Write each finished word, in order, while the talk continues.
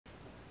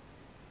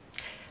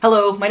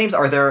Hello, my name's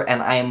Arthur,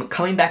 and I'm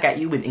coming back at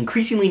you with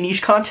increasingly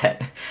niche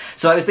content.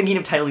 So I was thinking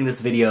of titling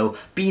this video,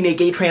 Being a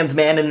Gay Trans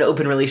Man in an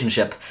Open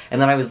Relationship, and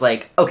then I was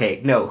like,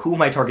 okay, no, who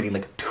am I targeting?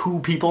 Like, 2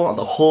 people on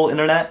the whole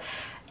internet?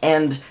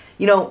 And,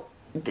 you know,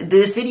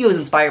 this video is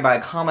inspired by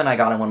a comment I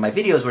got on one of my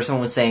videos where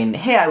someone was saying,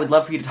 hey, I would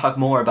love for you to talk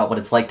more about what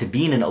it's like to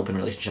be in an open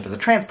relationship as a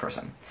trans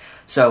person.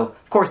 So,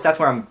 of course, that's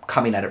where I'm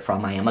coming at it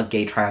from. I am a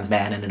gay trans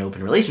man in an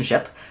open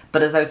relationship,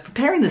 but as I was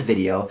preparing this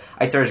video,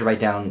 I started to write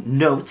down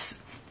notes.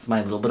 It's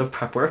my little bit of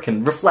prep work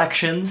and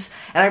reflections,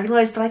 and I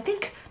realized that I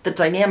think the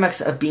dynamics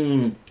of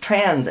being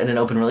trans in an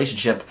open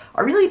relationship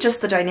are really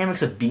just the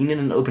dynamics of being in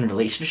an open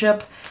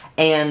relationship,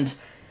 and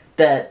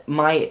that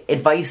my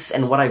advice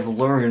and what I've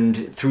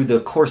learned through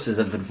the courses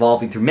of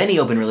evolving through many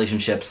open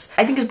relationships,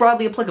 I think is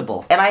broadly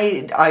applicable. And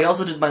I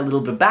also did my little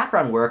bit of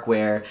background work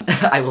where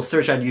I will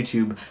search on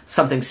YouTube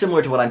something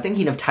similar to what I'm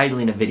thinking of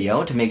titling a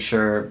video to make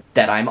sure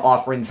that I'm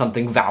offering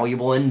something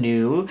valuable and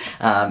new,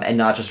 and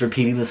not just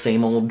repeating the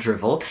same old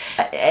drivel.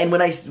 And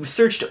when I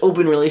searched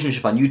open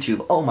relationship on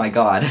YouTube, oh my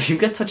god, you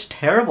get such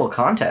terrible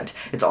content.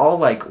 It's all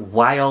like,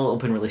 why all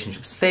open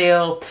relationships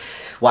fail,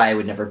 why I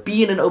would never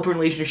be in an open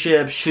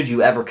relationship, should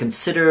you ever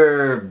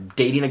consider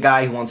dating a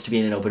guy who wants to be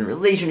in an open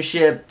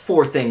relationship,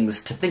 4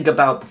 things to think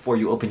about before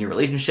you open your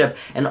relationship,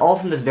 and all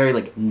from this very,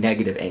 like,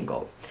 negative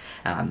angle.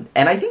 And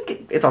I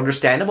think it's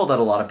understandable that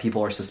a lot of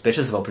people are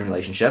suspicious of open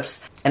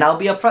relationships, and I'll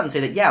be upfront and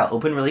say that, yeah,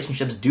 open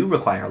relationships do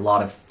require a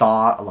lot of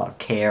thought, a lot of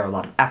care, a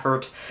lot of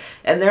effort,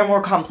 and they're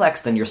more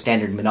complex than your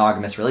standard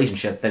monogamous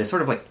relationship that is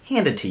sort of, like,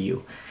 handed to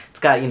you. It's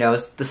got, you know,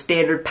 it's the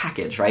standard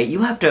package, right?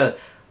 You have to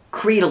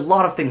create a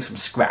lot of things from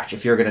scratch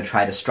if you're going to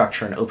try to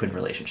structure an open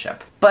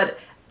relationship. But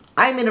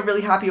I'm in a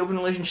really happy open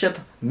relationship,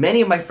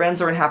 many of my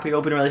friends are in happy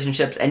open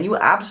relationships, and you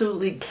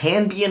absolutely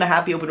can be in a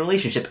happy open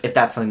relationship if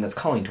that's something that's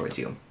calling towards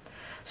you.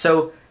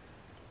 So,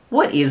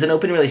 what is an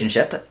open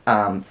relationship?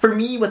 For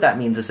me, what that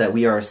means is that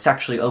we are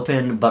sexually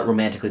open but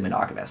romantically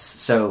monogamous.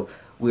 So,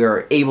 we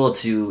are able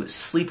to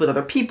sleep with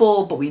other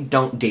people, but we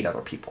don't date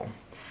other people.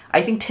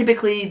 I think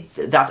typically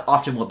that's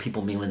often what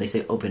people mean when they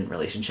say open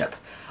relationship.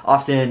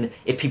 Often,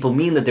 if people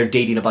mean that they're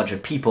dating a bunch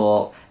of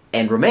people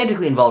and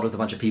romantically involved with a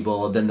bunch of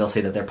people, then they'll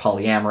say that they're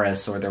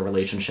polyamorous or their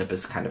relationship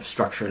is kind of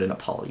structured in a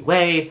poly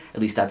way.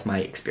 At least that's my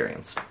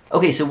experience.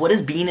 Okay, so what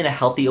does being in a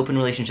healthy open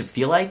relationship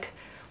feel like?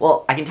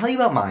 Well, I can tell you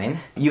about mine.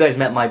 You guys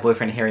met my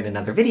boyfriend Harry in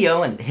another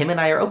video, and him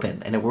and I are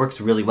open, and it works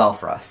really well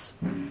for us.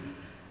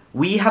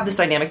 We have this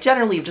dynamic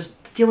generally of just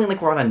feeling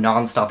like we're on a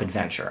non-stop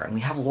adventure, and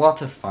we have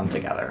lots of fun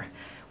together.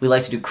 We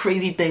like to do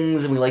crazy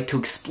things, and we like to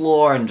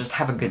explore and just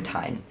have a good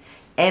time.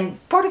 And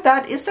part of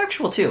that is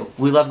sexual, too.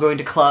 We love going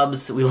to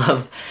clubs, we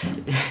love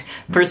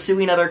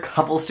pursuing other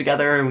couples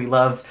together, and we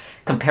love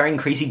comparing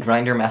crazy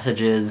Grindr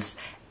messages,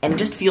 and it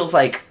just feels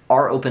like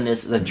our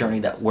openness is a journey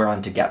that we're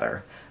on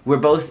together. We're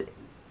both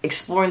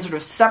exploring sort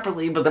of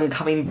separately, but then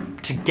coming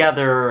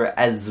together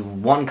as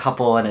one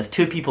couple and as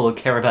 2 people who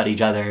care about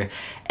each other,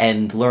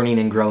 and learning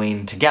and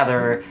growing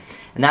together.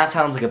 And that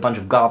sounds like a bunch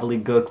of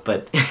gobbledygook,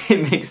 but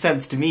it makes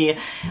sense to me.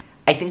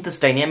 I think this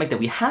dynamic that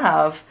we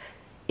have,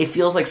 it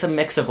feels like some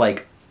mix of,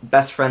 like,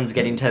 best friends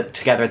getting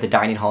together at the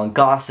dining hall and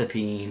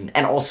gossiping,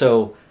 and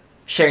also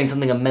sharing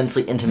something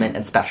immensely intimate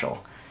and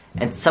special.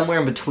 And somewhere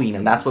in between,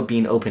 and that's what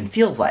being open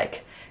feels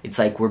like. It's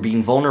like we're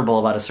being vulnerable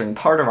about a certain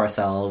part of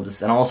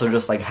ourselves, and also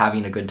just, like,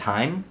 having a good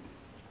time.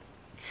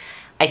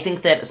 I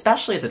think that,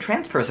 especially as a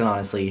trans person,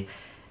 honestly,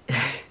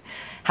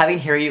 having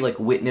Harry, like,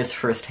 witness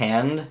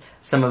firsthand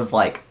some of,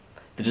 like,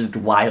 the just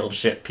wild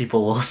shit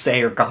people will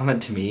say or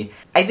comment to me,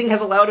 I think has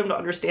allowed him to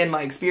understand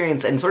my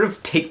experience and sort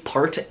of take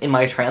part in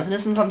my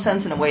transness in some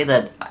sense in a way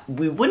that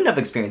we wouldn't have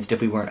experienced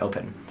if we weren't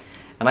open.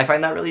 And I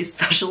find that really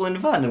special and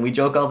fun, and we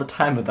joke all the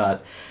time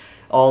about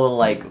all the,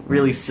 like,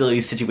 really silly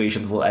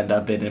situations we'll end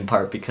up in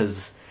part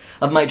because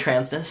of my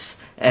transness,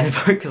 and in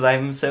part because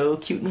I'm so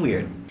cute and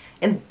weird.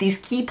 And these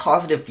key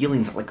positive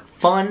feelings of, like,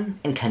 fun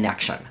and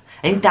connection.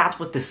 I think that's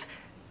what this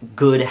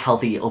good,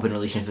 healthy, open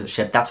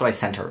relationship, that's what I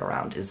center it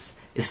around, is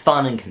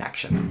fun and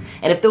connection.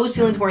 And if those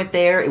feelings weren't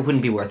there, it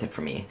wouldn't be worth it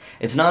for me.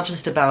 It's not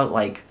just about,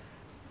 like,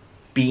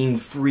 being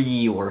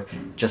free or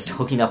just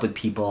hooking up with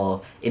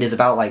people. It is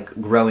about, like,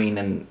 growing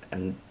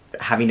and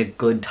having a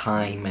good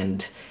time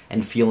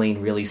and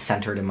feeling really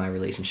centered in my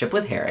relationship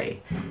with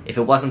Harry. If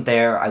it wasn't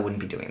there, I wouldn't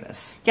be doing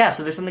this. Yeah,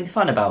 so there's something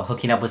fun about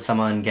hooking up with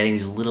someone, getting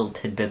these little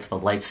tidbits of a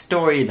life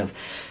story and of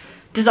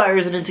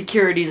desires and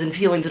insecurities and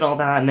feelings and all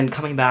that, and then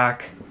coming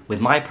back with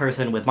my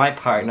person, with my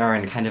partner,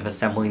 and kind of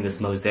assembling this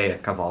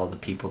mosaic of all the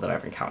people that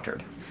I've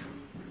encountered.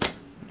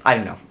 I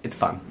don't know, it's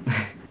fun.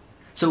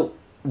 So,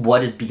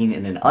 what does being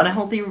in an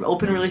unhealthy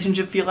open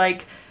relationship feel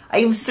like?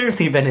 I've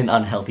certainly been in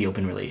unhealthy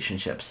open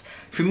relationships.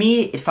 For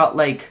me, it felt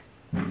like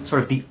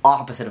sort of the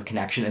opposite of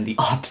connection and the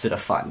opposite of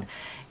fun.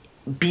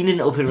 Being in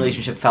an open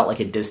relationship felt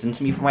like it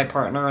distanced me from my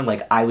partner,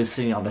 like I was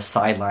sitting on the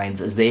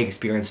sidelines as they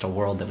experienced a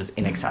world that was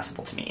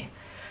inaccessible to me.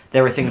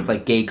 There were things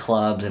like gay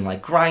clubs and,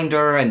 like,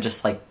 Grindr and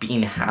just, like,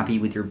 being happy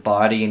with your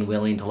body and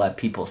willing to let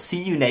people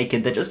see you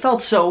naked that just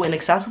felt so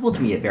inaccessible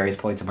to me at various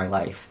points in my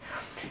life.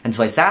 And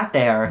so I sat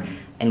there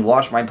and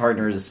watched my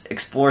partners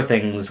explore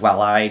things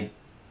while I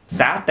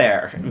sat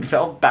there and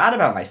felt bad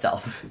about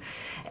myself.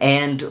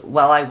 And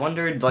while I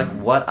wondered, like,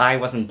 what I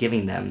wasn't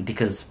giving them,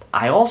 because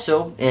I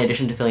also, in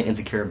addition to feeling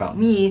insecure about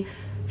me,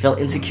 felt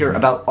insecure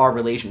about our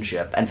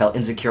relationship, and felt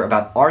insecure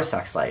about our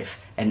sex life,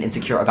 and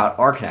insecure about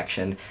our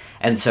connection.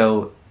 And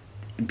so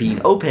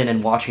being open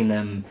and watching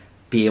them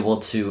be able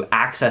to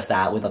access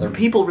that with other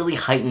people really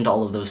heightened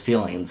all of those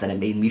feelings, and it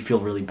made me feel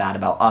really bad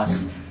about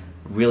us,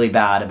 really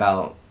bad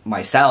about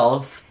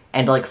myself,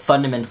 and like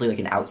fundamentally like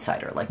an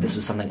outsider. Like this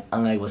was something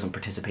I wasn't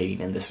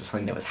participating in, this was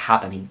something that was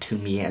happening to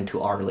me and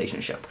to our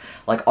relationship.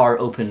 Like our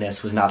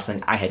openness was not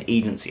something I had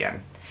agency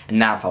in,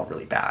 and that felt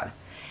really bad.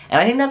 And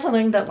I think that's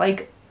something that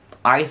like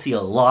I see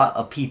a lot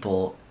of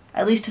people,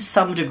 at least to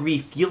some degree,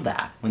 feel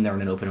that when they're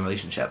in an open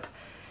relationship.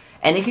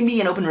 And it can be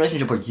an open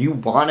relationship where you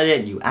wanted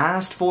it, you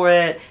asked for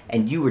it,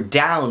 and you were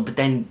down, but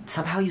then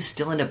somehow you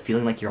still end up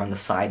feeling like you're on the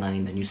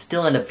sidelines, and you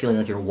still end up feeling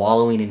like you're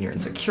wallowing in your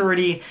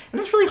insecurity,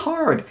 and it's really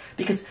hard,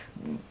 because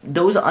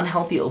those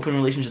unhealthy open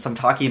relationships I'm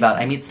talking about,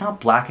 I mean, it's not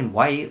black and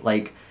white,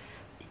 like,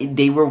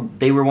 they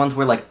were ones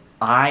where, like,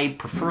 I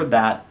preferred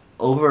that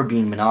over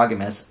being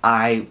monogamous.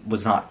 I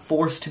was not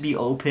forced to be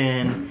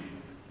open,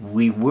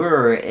 we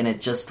were, and it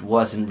just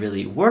wasn't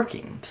really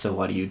working. So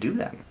what do you do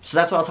then? So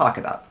that's what I'll talk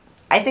about.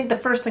 I think the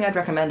first thing I'd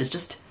recommend is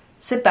just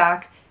sit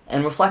back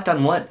and reflect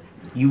on what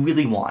you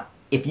really want.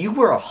 If you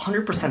were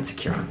 100%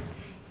 secure,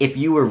 if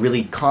you were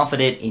really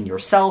confident in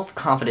yourself,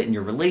 confident in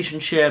your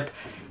relationship,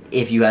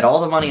 if you had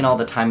all the money and all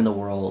the time in the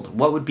world,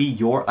 what would be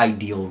your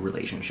ideal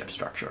relationship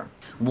structure?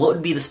 What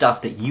would be the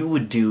stuff that you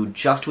would do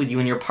just with you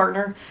and your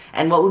partner,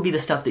 and what would be the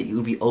stuff that you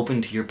would be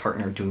open to your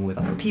partner doing with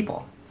other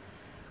people?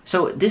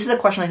 So this is a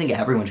question I think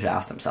everyone should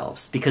ask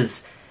themselves,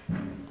 because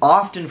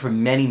often for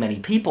many, many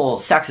people,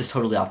 sex is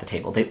totally off the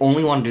table. They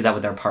only want to do that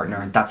with their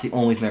partner. That's the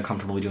only thing they're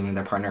comfortable doing with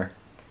their partner.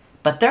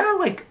 But there are,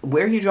 like,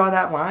 where you draw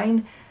that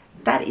line,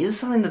 that is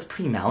something that's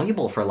pretty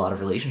malleable for a lot of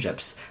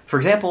relationships. For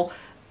example,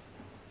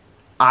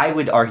 I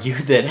would argue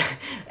that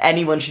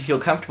anyone should feel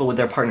comfortable with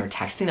their partner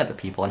texting other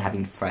people and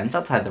having friends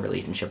outside the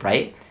relationship,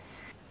 right?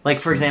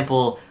 Like, for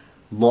example,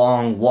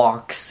 long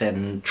walks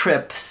and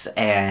trips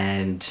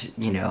and,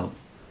 you know,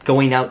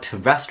 going out to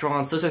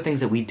restaurants. Those are things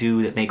that we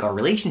do that make our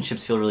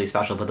relationships feel really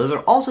special, but those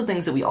are also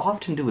things that we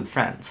often do with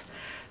friends.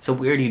 So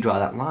where do you draw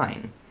that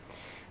line?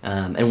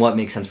 And what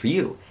makes sense for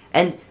you?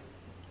 And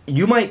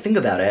you might think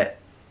about it,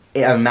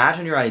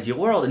 imagine your ideal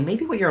world, and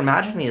maybe what you're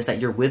imagining is that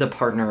you're with a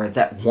partner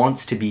that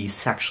wants to be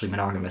sexually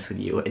monogamous with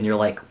you, and you're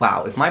like,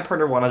 wow, if my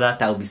partner wanted that,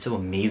 that would be so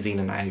amazing,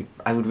 and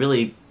I would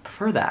really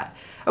prefer that.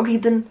 Okay,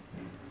 then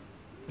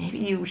maybe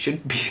you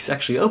should be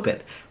sexually open,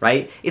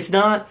 right? It's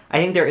not, I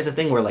think there is a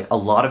thing where, like, a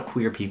lot of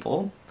queer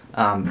people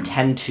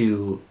tend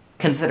to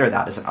consider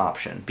that as an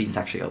option, being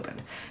sexually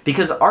open.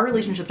 Because our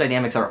relationship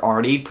dynamics are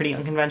already pretty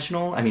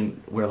unconventional. I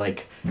mean, we're,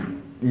 like,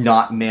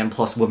 not man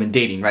plus woman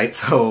dating, right?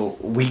 So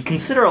we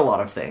consider a lot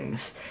of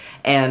things.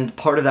 And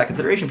part of that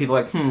consideration, people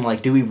are like,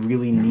 like, do we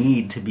really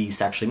need to be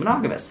sexually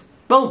monogamous?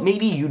 Well,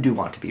 maybe you do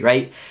want to be,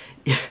 right?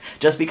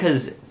 Just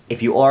because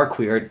if you are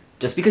queer,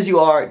 just because you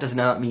are, does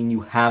not mean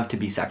you have to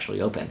be sexually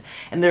open.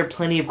 And there are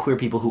plenty of queer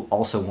people who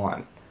also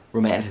want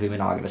romantically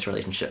monogamous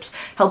relationships.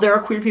 Hell, there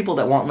are queer people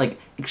that want, like,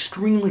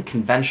 extremely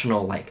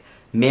conventional, like,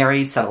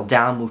 marry, settle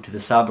down, move to the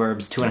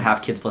suburbs,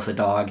 2.5 kids plus a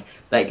dog.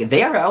 Like,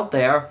 they are out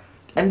there,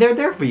 and they're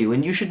there for you,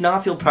 and you should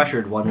not feel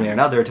pressured one way or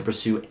another to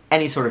pursue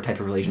any sort of type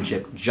of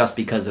relationship just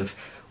because of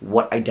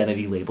what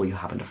identity label you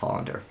happen to fall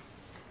under.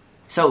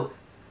 So,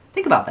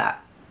 think about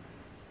that.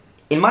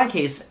 In my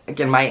case,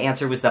 again, my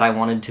answer was that I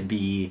wanted to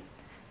be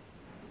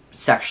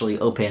sexually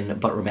open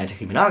but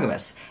romantically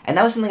monogamous. And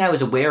that was something I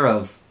was aware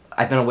of,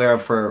 I've been aware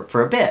of for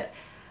a bit.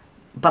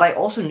 But I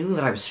also knew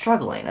that I was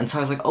struggling. And so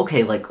I was like,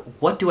 okay, like,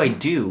 what do I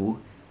do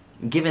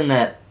given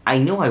that I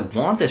know I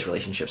want this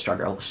relationship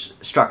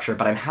structure,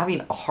 but I'm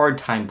having a hard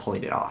time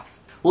pulling it off?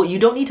 Well, you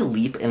don't need to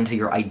leap into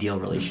your ideal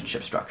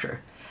relationship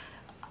structure.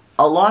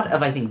 A lot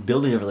of, I think,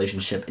 building a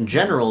relationship in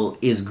general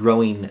is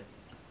growing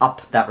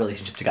up that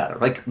relationship together.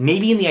 Like,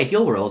 maybe in the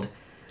ideal world,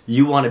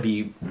 you want to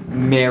be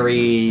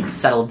married,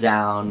 settled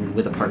down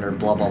with a partner,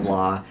 blah, blah,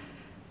 blah.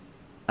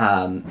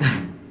 Oh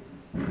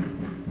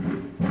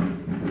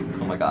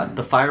my god,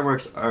 the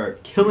fireworks are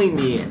killing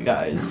me,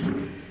 guys.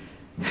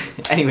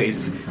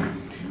 Anyways,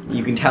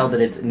 you can tell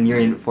that it's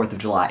nearing 4th of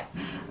July.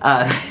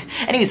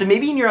 Anyway, so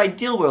maybe in your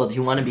ideal world,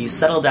 you want to be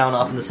settled down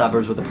off in the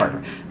suburbs with a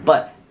partner.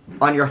 But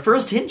on your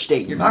first Hinge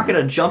date, you're not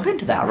going to jump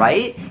into that,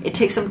 right? It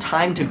takes some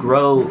time to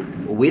grow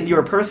with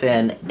your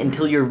person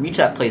until you reach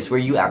that place where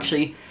you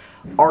actually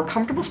are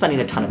comfortable spending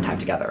a ton of time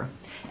together.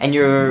 And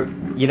you're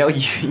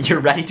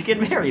ready to get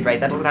married, right?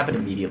 That doesn't happen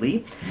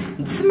immediately.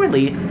 And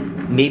similarly,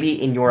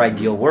 maybe in your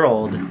ideal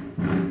world,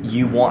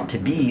 you want to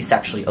be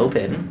sexually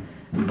open,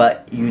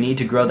 but you need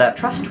to grow that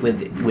trust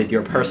with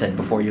your person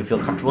before you feel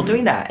comfortable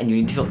doing that. And you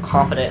need to feel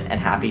confident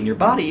and happy in your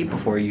body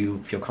before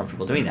you feel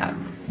comfortable doing that.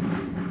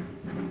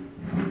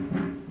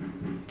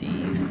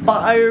 These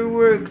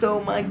fireworks,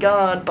 oh my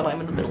god, but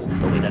I'm in the middle of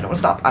filming, I don't want to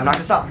stop. I'm not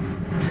going to stop.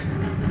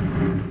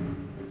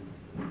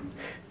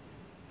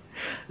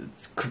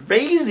 It's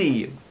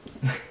crazy.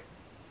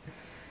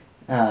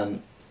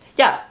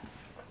 Yeah.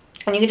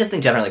 And you can just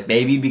think generally, like,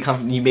 maybe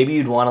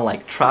you'd want to,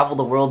 like, travel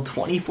the world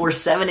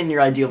 24/7 in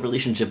your ideal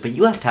relationship, but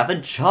you have to have a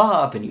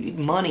job, and you need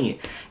money.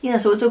 Yeah,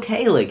 so it's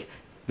okay, like,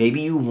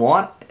 maybe you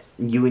want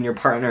you and your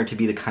partner to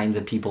be the kinds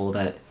of people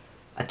that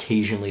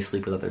occasionally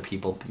sleep with other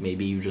people, but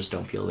maybe you just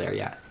don't feel there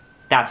yet.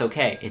 That's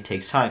okay, it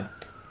takes time.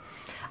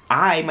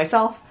 I,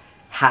 myself,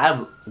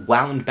 have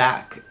wound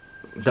back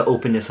the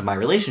openness of my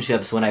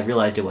relationships when I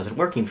realized it wasn't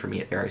working for me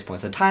at various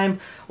points in time,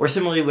 or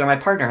similarly where my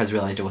partner has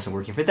realized it wasn't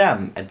working for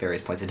them at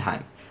various points in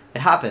time.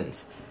 It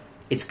happens.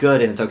 It's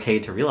good and it's okay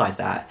to realize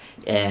that.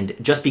 And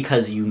just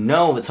because you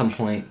know at some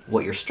point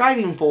what you're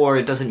striving for,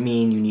 it doesn't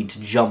mean you need to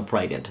jump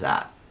right into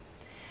that.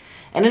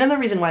 And another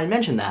reason why I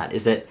mention that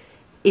is that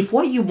if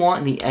what you want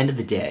in the end of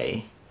the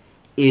day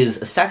is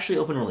a sexually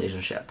open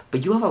relationship,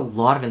 but you have a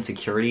lot of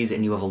insecurities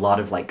and you have a lot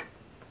of, like,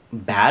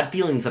 bad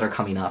feelings that are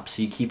coming up,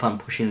 so you keep on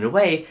pushing it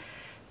away,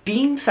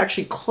 being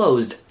sexually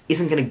closed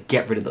isn't going to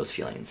get rid of those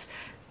feelings.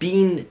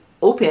 Being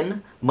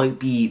open might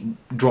be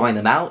drawing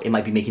them out, it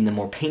might be making them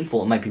more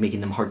painful, it might be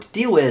making them hard to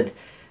deal with,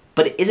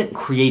 but it isn't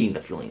creating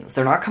the feelings.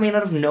 They're not coming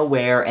out of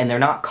nowhere, and they're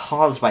not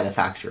caused by the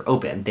fact you're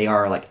open. They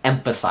are, like,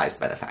 emphasized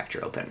by the fact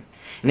you're open.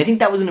 And I think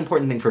that was an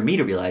important thing for me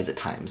to realize at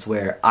times,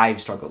 where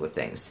I've struggled with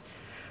things.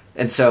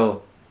 And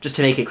so, just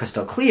to make it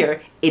crystal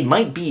clear, it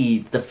might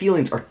be the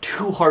feelings are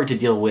too hard to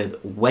deal with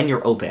when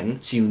you're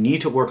open, so you need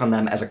to work on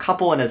them as a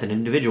couple and as an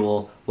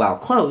individual while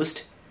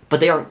closed, but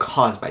they aren't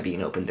caused by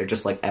being open, they're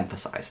just, like,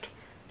 emphasized.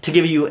 To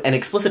give you an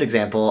explicit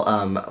example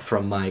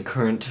from my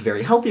current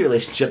very healthy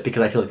relationship,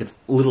 because I feel like it's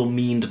a little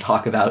mean to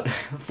talk about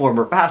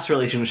former past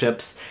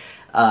relationships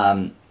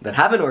that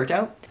haven't worked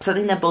out,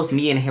 something that both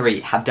me and Harry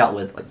have dealt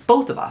with, like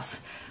both of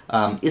us,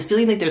 is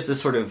feeling like there's this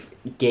sort of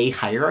gay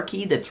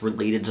hierarchy that's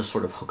related to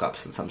sort of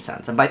hookups in some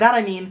sense. And by that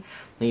I mean,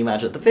 you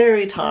imagine at the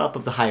very top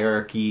of the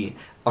hierarchy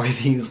are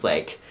these,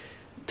 like,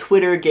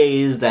 Twitter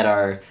gays that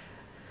are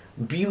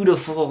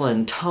beautiful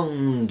and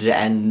toned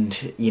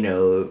and, you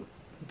know,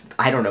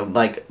 I don't know,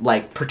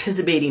 like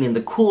participating in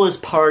the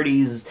coolest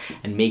parties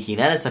and making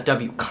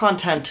NSFW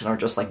content and are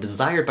just, like,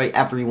 desired by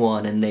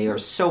everyone, and they are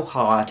so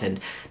hot and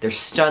they're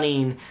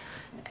stunning,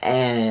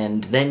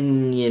 and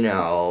then, you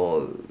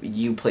know,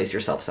 you place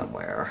yourself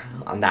somewhere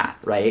on that,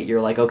 right?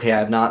 You're like, okay,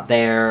 I'm not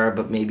there,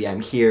 but maybe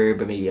I'm here,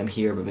 but maybe I'm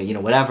here, but maybe, you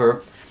know,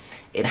 whatever.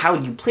 And how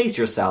you place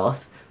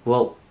yourself,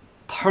 well,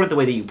 part of the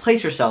way that you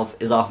place yourself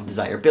is off of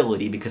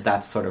desirability, because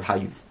that's sort of how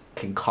you've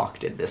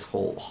concocted this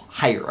whole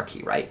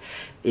hierarchy, right?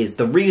 Is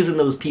the reason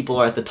those people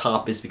are at the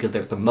top is because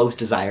they're the most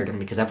desired and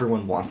because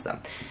everyone wants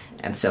them.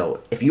 And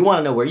so, if you want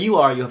to know where you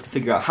are, you have to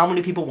figure out how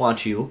many people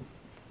want you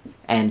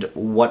and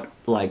what,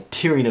 like,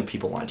 tiering of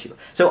people want you.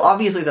 So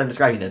obviously, as I'm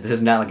describing that, this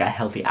is not, like, a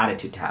healthy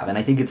attitude to have, and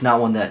I think it's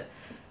not one that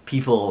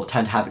people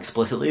tend to have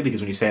explicitly, because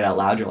when you say it out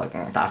loud, you're like,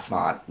 that's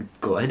not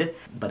good.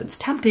 But it's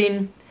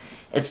tempting.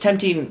 It's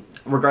tempting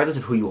regardless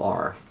of who you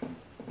are.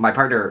 My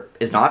partner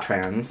is not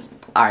trans.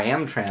 I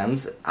am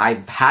trans.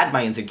 I've had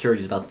my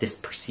insecurities about this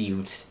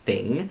perceived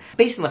thing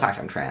based on the fact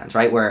I'm trans,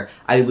 right? Where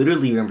I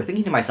literally remember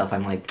thinking to myself,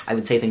 I'm like, I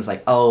would say things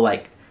like, oh,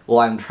 like, well,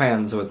 I'm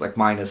trans, so it's like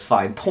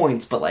 -5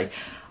 points, but, like,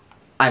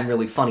 I'm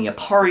really funny at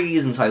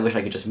parties, and so I wish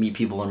I could just meet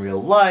people in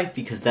real life,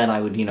 because then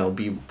I would, you know,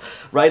 be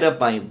right up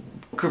my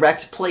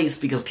correct place,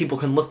 because people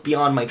can look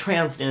beyond my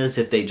transness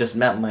if they just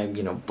met my,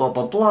 you know, blah,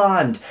 blah, blah,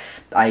 and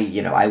I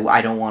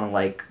don't want to,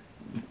 like,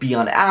 be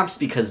on apps,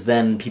 because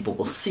then people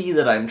will see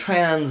that I'm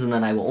trans, and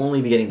then I will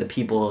only be getting the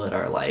people that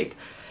are, like,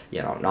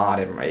 you know, not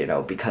in my, you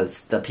know,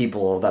 because the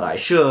people that I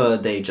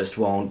should, they just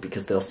won't,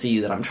 because they'll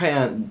see that I'm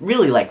trans.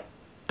 Really, like,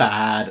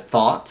 bad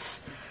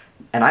thoughts.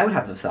 And I would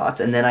have those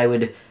thoughts, and then I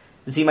would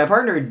see my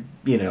partner,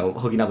 you know,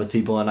 hooking up with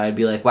people, and I'd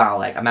be like, wow,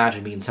 like,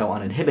 imagine being so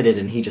uninhibited,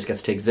 and he just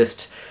gets to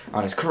exist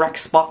on his correct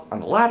spot on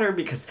the ladder,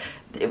 because,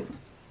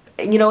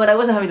 you know, and I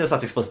wasn't having those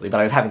thoughts explicitly, but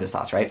I was having those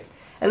thoughts, right?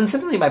 And then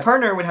similarly, my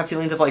partner would have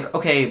feelings of, like,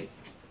 okay,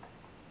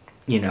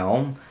 you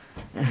know,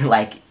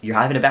 like, you're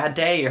having a bad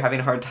day, you're having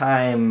a hard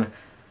time,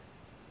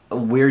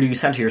 where do you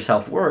center your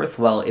self-worth?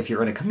 Well, if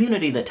you're in a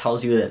community that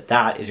tells you that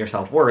that is your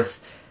self-worth,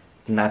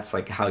 then that's,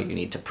 like, how you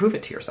need to prove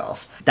it to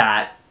yourself.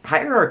 That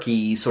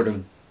hierarchy sort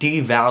of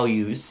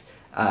devalues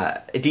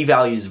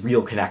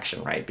real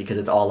connection, right? Because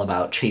it's all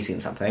about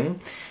chasing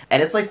something.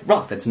 And it's, like,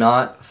 rough, it's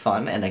not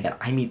fun, and again,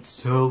 I meet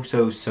so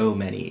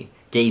many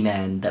gay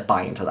men that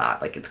buy into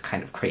that, like, it's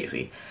kind of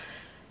crazy.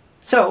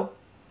 So,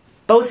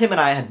 both him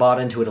and I had bought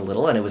into it a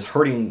little, and it was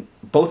hurting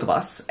both of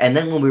us, and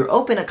then when we were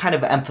open, it kind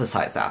of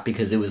emphasized that,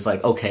 because it was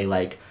like, okay,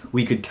 like,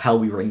 we could tell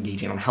we were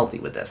engaging unhealthily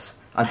with this.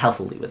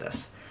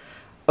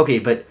 Okay,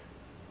 but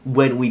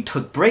when we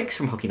took breaks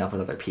from hooking up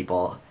with other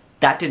people,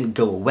 that didn't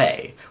go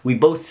away. We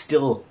both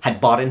still had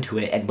bought into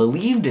it and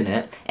believed in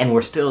it, and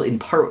were still in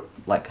part,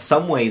 like,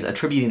 some ways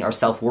attributing our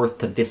self-worth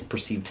to this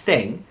perceived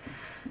thing.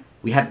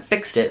 We hadn't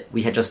fixed it,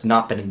 we had just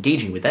not been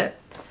engaging with it,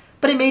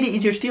 but it made it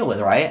easier to deal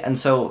with, right? And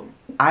so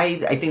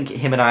I think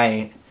him and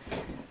I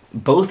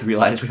both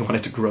realized we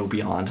wanted to grow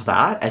beyond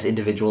that as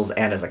individuals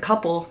and as a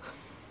couple,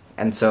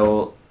 and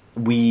so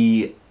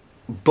we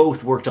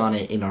both worked on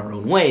it in our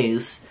own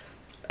ways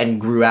and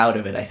grew out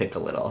of it, I think, a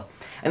little.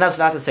 And that's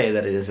not to say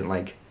that it isn't,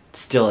 like,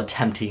 still a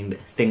tempting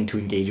thing to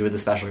engage with,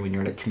 especially when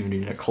you're in a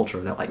community and a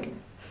culture that, like,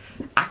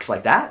 acts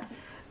like that.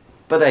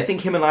 But I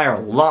think him and I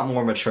are a lot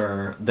more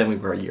mature than we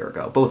were a year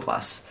ago, both of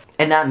us.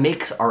 And that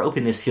makes our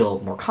openness feel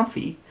more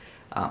comfy.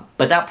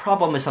 But that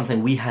problem is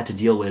something we had to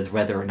deal with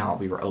whether or not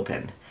we were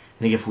open.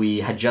 I think if we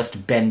had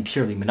just been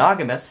purely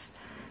monogamous,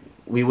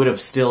 we would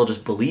have still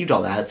just believed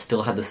all that,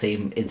 still had the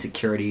same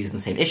insecurities and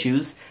the same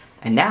issues.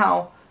 And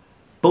now,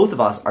 both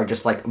of us are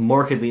just, like,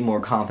 markedly more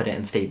confident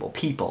and stable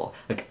people.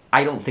 Like,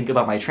 I don't think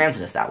about my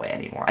transness that way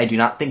anymore. I do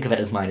not think of it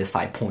as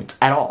 -5 points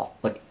at all.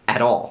 Like,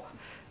 at all.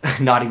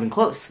 Not even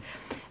close.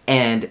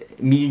 And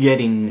me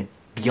getting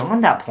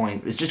beyond that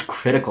point is just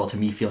critical to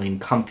me feeling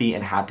comfy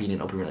and happy in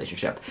an open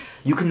relationship.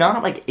 You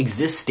cannot, like,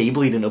 exist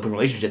stably in an open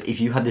relationship if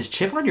you have this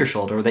chip on your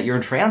shoulder that your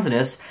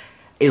transness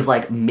is,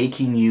 like,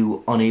 making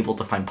you unable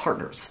to find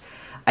partners.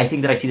 I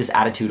think that I see this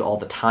attitude all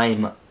the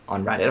time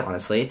on Reddit,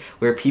 honestly,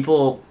 where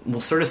people will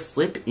sort of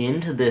slip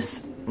into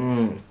this,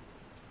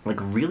 like,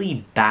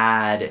 really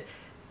bad,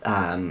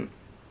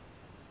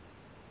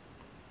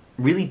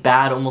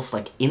 almost,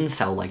 like,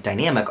 incel-like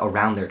dynamic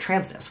around their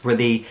transness, where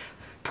they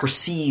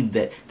perceive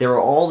that there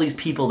are all these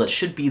people that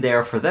should be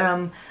there for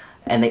them,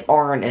 and they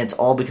aren't, and it's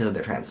all because of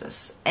their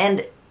transness.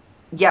 And,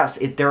 yes,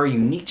 there are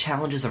unique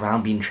challenges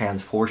around being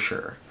trans, for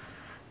sure.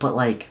 But,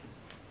 like,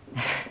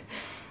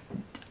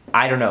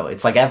 I don't know,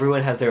 it's like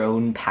everyone has their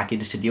own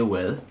package to deal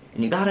with,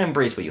 and you gotta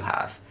embrace what you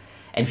have.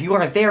 And if you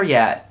aren't there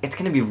yet, it's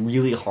gonna be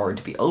really hard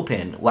to be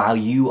open while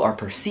you are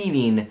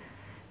perceiving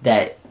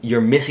that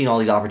you're missing all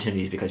these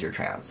opportunities because you're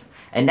trans.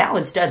 And now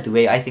instead, the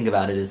way I think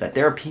about it is that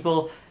there are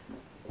people,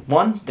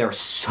 there are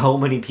so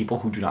many people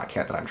who do not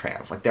care that I'm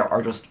trans. Like, there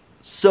are just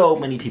so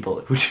many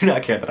people who do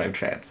not care that I'm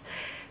trans.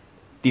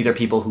 These are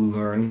people who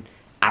learn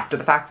after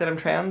the fact that I'm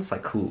trans,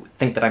 like, who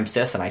think that I'm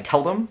cis and I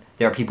tell them.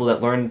 There are people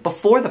that learn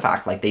before the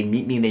fact, like, they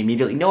meet me and they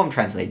immediately know I'm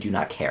trans and they do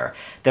not care.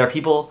 There are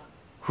people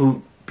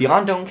who,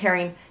 beyond don't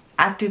caring,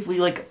 actively,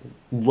 like,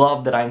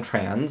 love that I'm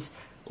trans,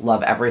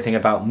 love everything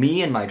about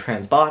me and my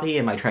trans body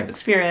and my trans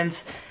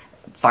experience,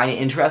 find it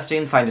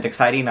interesting, find it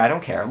exciting, I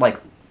don't care. Like,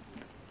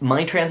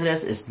 my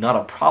transness is not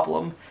a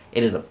problem,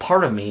 it is a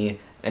part of me,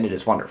 and it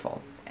is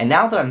wonderful. And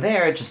now that I'm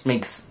there, it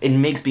makes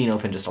being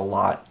open just a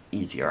lot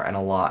easier and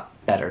a lot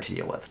better to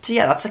deal with. So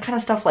yeah, that's the kind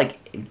of stuff, like,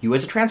 you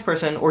as a trans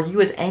person, or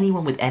you as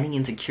anyone with any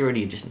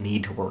insecurity, just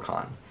need to work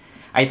on.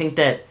 I think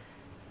that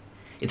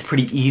it's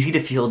pretty easy to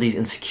feel these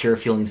insecure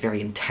feelings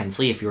very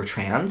intensely if you're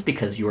trans,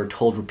 because you are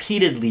told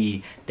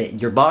repeatedly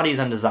that your body is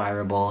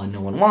undesirable and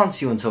no one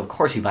wants you, and so of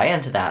course you buy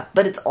into that.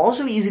 But it's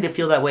also easy to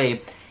feel that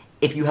way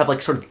if you have,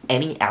 like, sort of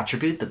any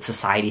attribute that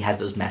society has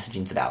those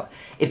messagings about.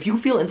 If you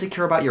feel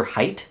insecure about your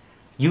height,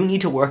 you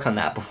need to work on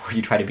that before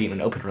you try to be in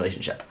an open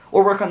relationship.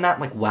 Or work on that,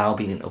 like, while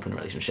being in an open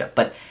relationship.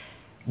 But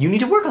you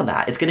need to work on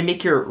that. It's going to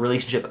make your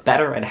relationship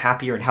better and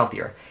happier and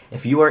healthier.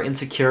 If you are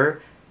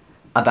insecure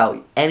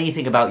about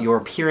anything about your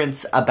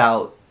appearance,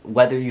 about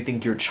whether you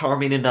think you're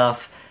charming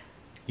enough,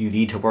 you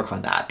need to work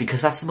on that.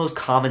 Because that's the most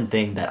common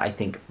thing that I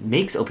think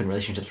makes open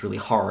relationships really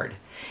hard.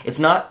 It's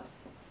not,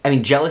 I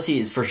mean, jealousy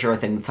is for sure a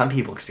thing that some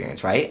people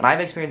experience, right? And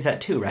I've experienced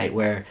that too, right?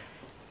 Where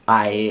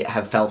I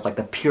have felt, like,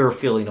 the pure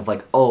feeling of,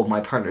 like, oh, my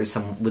partner is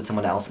with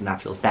someone else and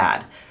that feels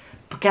bad.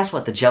 But guess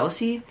what? The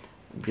jealousy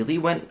really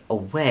went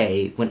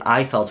away when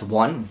I felt,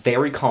 one,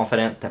 very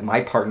confident that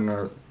my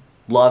partner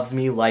loves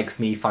me, likes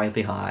me, finds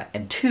me hot,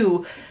 and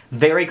two,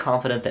 very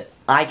confident that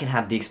I can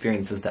have the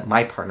experiences that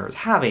my partner is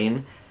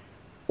having,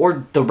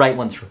 or the right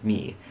ones for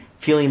me.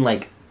 Feeling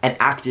like an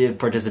active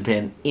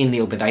participant in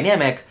the open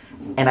dynamic,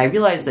 and I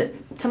realized that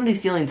some of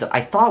these feelings that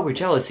I thought were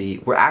jealousy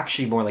were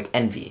actually more like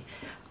envy.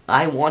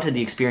 I wanted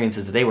the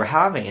experiences that they were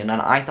having, and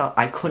I thought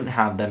I couldn't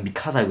have them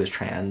because I was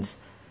trans.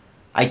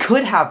 I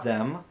could have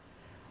them,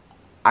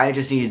 I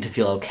just needed to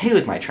feel okay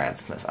with my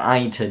transness. I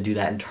need to do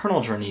that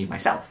internal journey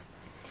myself.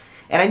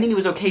 And I think it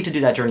was okay to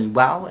do that journey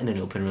while in an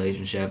open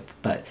relationship,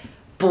 but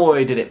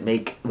boy did it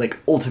make, like,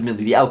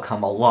 ultimately the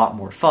outcome a lot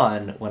more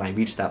fun when I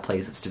reached that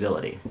place of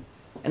stability.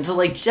 And so,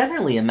 like,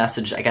 generally a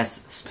message, I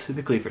guess,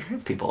 specifically for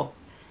trans people,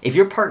 if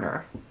your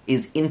partner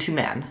is into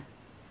men,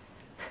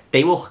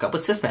 they will hook up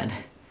with cis men.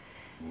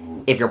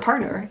 If your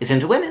partner is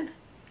into women,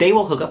 they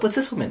will hook up with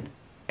cis women.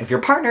 If your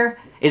partner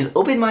is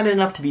open-minded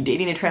enough to be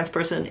dating a trans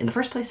person in the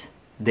first place,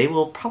 they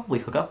will probably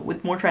hook up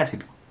with more trans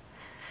people.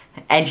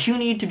 And you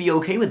need to be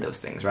okay with those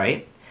things,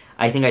 right?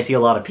 I think I see a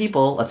lot of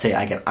people, let's say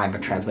I'm a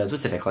trans man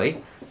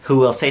specifically, who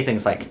will say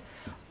things like,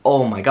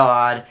 oh my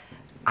god,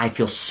 I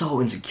feel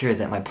so insecure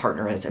that my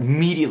partner is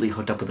immediately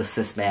hooked up with a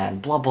cis man,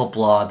 blah blah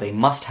blah, they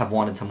must have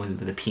wanted someone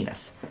with a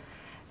penis.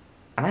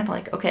 And I'm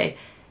like, okay,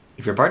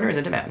 if your partner is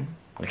into men,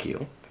 like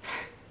you,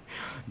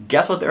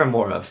 guess what there are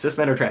more of, cis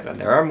men or trans men?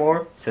 There are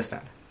more cis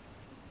men.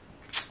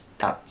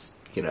 That's,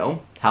 you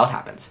know, how it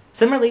happens.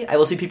 Similarly, I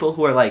will see people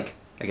who are like,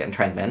 again,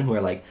 trans men, who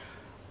are like,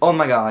 oh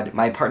my god,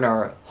 my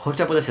partner hooked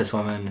up with a cis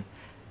woman,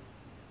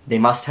 they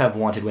must have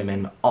wanted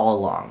women all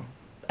along.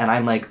 And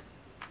I'm like,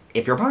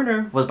 if your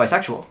partner was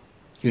bisexual,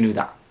 you knew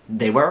that.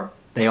 They were,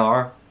 they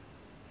are,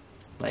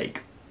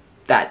 like,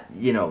 that,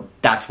 you know,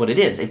 that's what it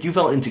is. If you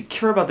felt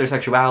insecure about their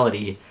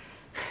sexuality,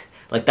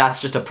 like, that's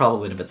just a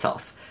problem in of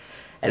itself.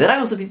 And then I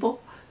know some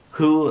people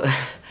who,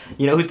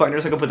 you know, whose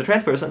partners hook up with a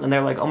trans person, and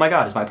they're like, oh my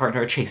god, is my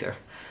partner a chaser?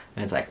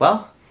 And it's like,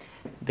 well,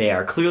 they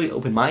are clearly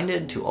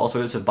open-minded to all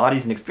sorts of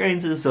bodies and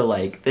experiences, so,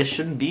 like, this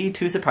shouldn't be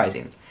too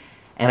surprising.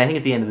 And I think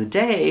at the end of the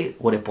day,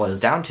 what it boils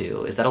down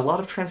to is that a lot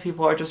of trans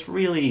people are just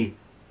really,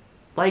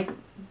 like,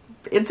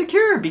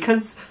 insecure,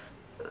 because,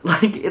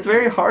 like, it's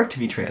very hard to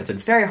be trans.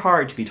 It's very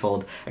hard to be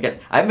told, again,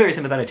 I'm very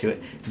sympathetic to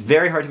it, it's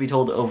very hard to be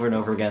told over and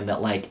over again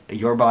that, like,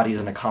 your body is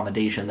an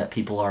accommodation that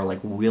people are, like,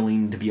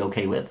 willing to be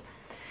okay with.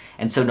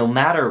 And so no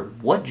matter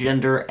what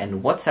gender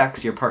and what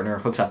sex your partner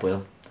hooks up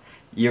with,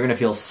 you're gonna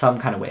feel some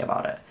kind of way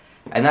about it.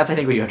 And that's, I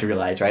think, what you have to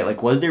realize, right?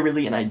 Like, was there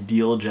really an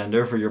ideal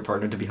gender for your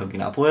partner to be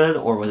hooking up with,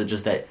 or was it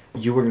just that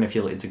you were gonna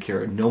feel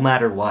insecure no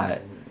matter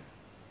what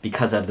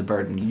because of the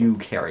burden you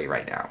carry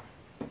right now?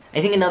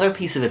 I think another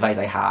piece of advice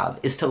I have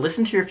is to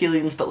listen to your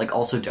feelings, but, like,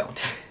 also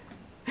don't.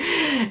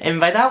 And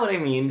by that, what I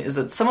mean is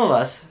that some of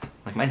us,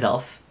 like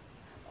myself,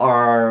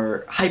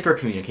 are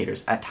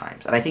hyper-communicators at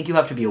times, and I think you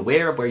have to be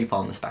aware of where you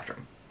fall on the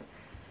spectrum.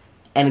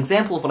 An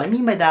example of what I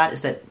mean by that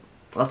is that,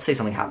 let's say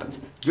something happens.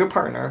 Your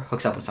partner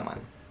hooks up with someone,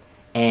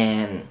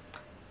 and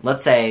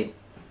let's say,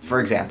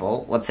 for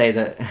example, let's say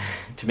that,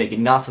 to make it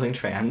not something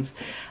trans,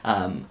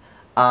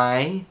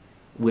 I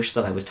wish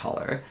that I was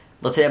taller.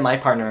 Let's say that my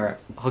partner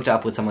hooked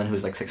up with someone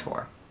who's like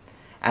 6'4",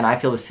 and I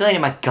feel this feeling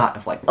in my gut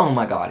of like, oh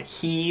my god,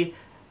 he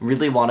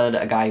really wanted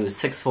a guy who was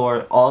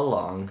 6'4" all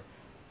along.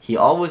 He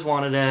always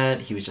wanted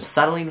it, he was just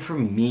settling for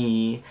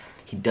me,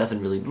 he doesn't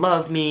really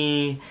love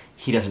me,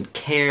 he doesn't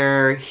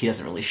care, he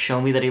doesn't really show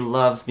me that he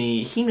loves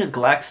me, he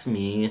neglects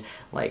me,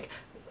 like,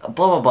 blah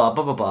blah blah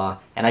blah blah blah,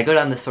 and I go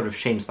down this sort of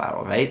shame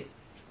spiral, right?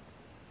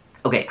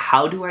 Okay,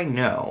 how do I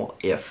know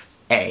if,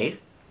 A,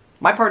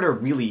 my partner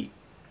really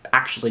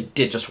actually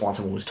did just want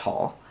someone who's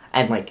tall,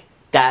 and, like,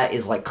 that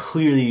is, like,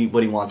 clearly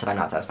what he wants and I'm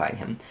not satisfying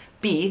him.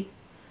 B,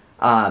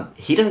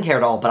 he doesn't care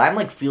at all, but I'm,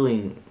 like,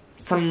 feeling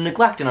some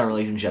neglect in our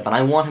relationship, and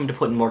I want him to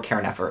put in more care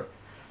and effort.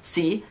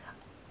 C,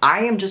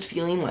 I am just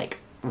feeling, like,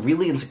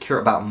 really insecure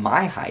about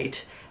my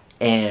height,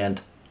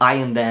 and I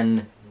am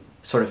then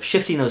sort of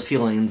shifting those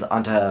feelings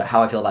onto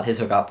how I feel about his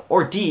hookup.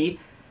 Or D,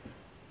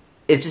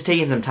 it's just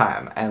taking some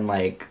time, and,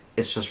 like,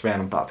 it's just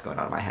random thoughts going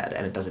on in my head,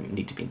 and it doesn't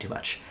need to mean too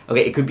much.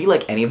 Okay, it could be,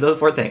 like, any of those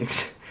 4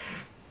 things,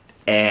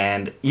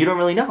 and you don't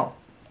really know.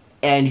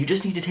 And you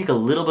just need to take a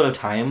little bit of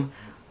time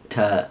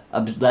to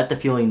let the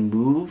feeling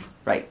move,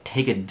 right?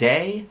 Take a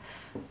day,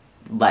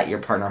 let your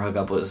partner hook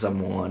up with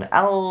someone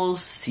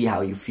else, see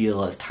how you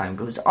feel as time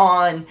goes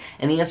on,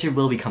 and the answer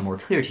will become more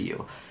clear to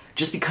you.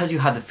 Just because you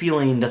have the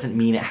feeling doesn't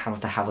mean it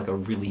has to have, like, a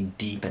really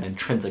deep and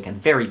intrinsic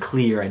and very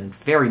clear and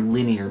very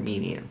linear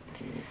meaning.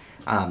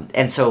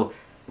 And so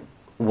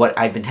what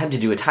I've been tempted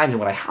to do at times, and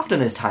what I have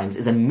done at times,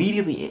 is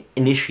immediately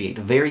initiate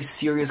very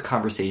serious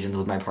conversations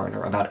with my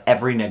partner about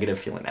every negative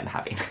feeling I'm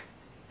having.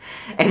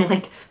 And,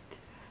 like,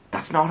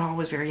 that's not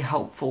always very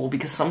helpful,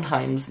 because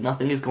sometimes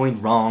nothing is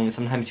going wrong,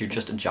 sometimes you're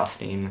just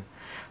adjusting.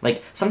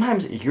 Like,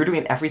 sometimes you're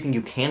doing everything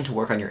you can to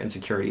work on your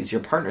insecurities,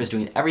 your partner is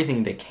doing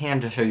everything they can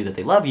to show you that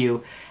they love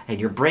you, and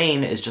your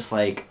brain is just,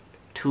 like,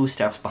 2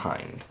 steps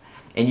behind.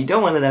 And you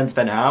don't want to then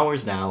spend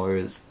hours and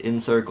hours in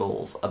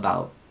circles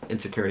about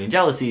insecurity and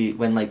jealousy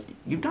when, like,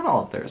 you've done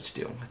all that there is to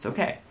do. It's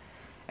okay.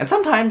 And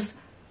sometimes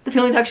the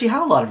feelings actually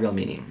have a lot of real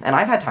meaning. And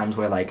I've had times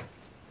where, like,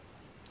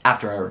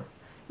 after,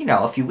 you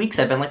know, a few weeks,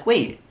 I've been like,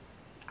 wait,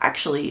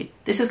 actually,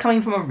 this is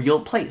coming from a real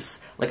place.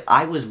 Like,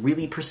 I was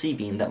really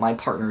perceiving that my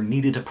partner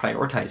needed to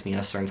prioritize me in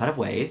a certain kind of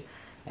way,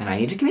 and I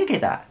need to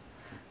communicate that.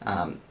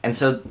 And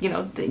so, you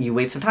know, you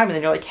wait some time, and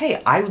then you're like,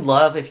 hey, I would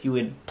love if you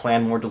would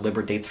plan more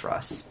deliberate dates for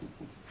us.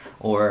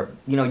 Or,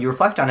 you know, you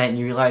reflect on it, and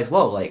you realize,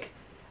 whoa, like,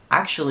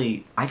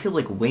 actually, I feel,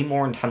 like, way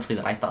more intensely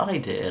than I thought I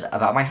did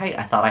about my height.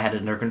 I thought I had it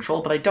under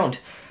control, but I don't.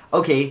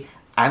 Okay,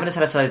 I'm gonna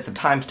set aside some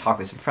time to talk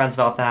with some friends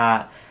about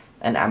that,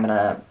 and I'm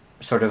gonna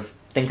sort of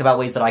think about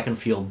ways that I can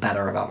feel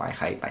better about my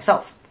height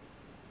myself.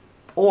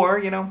 Or,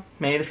 you know,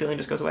 maybe the feeling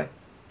just goes away.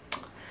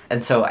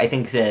 And so I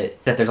think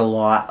that there's a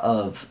lot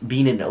of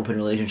being in an open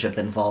relationship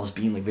that involves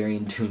being, like, very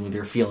in tune with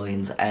your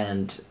feelings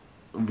and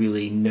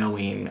really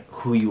knowing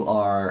who you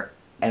are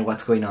and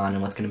what's going on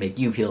and what's going to make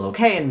you feel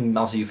okay, and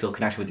also you feel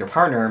connected with your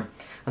partner.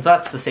 And so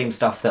that's the same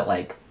stuff that,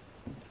 like,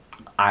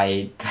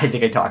 I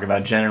think I talk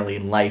about generally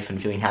in life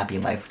and feeling happy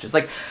in life, which is,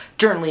 like,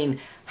 journaling,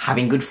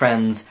 having good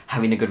friends,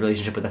 having a good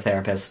relationship with a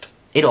therapist.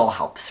 It all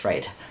helps,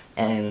 right?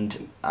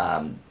 And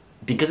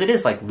because it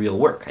is, like, real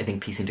work, I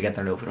think, piecing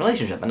together an open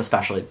relationship, and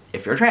especially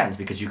if you're trans,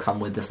 because you come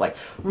with this, like,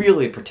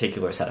 really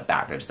particular set of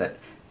baggage that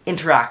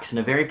interacts in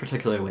a very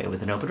particular way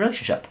with an open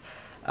relationship.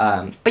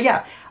 But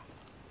yeah,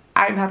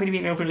 I'm happy to be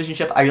in an open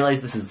relationship. I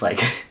realize this is,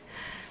 like,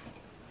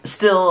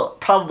 still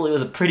probably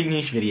was a pretty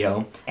niche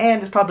video,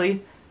 and it's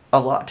probably a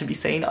lot to be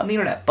saying on the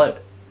internet,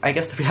 but I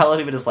guess the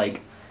reality of it is,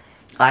 like,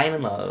 I am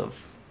in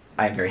love,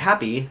 I'm very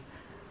happy,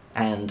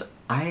 and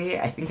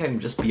I think I'm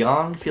just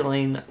beyond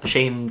feeling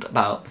ashamed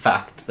about the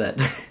fact that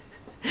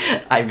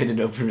I'm in an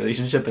open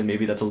relationship, and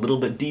maybe that's a little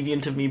bit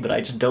deviant of me, but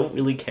I just don't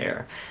really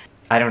care.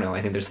 I don't know,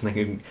 I think there's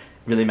something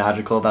really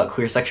magical about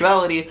queer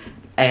sexuality,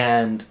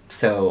 and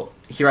so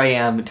here I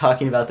am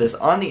talking about this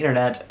on the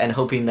internet and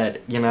hoping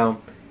that, you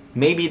know,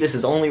 maybe this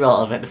is only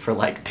relevant for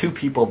like 2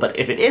 people, but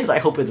if it is, I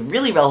hope it's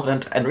really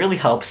relevant and really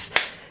helps,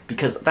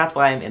 because that's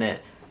why I'm in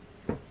it,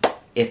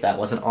 if that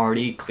wasn't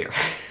already clear.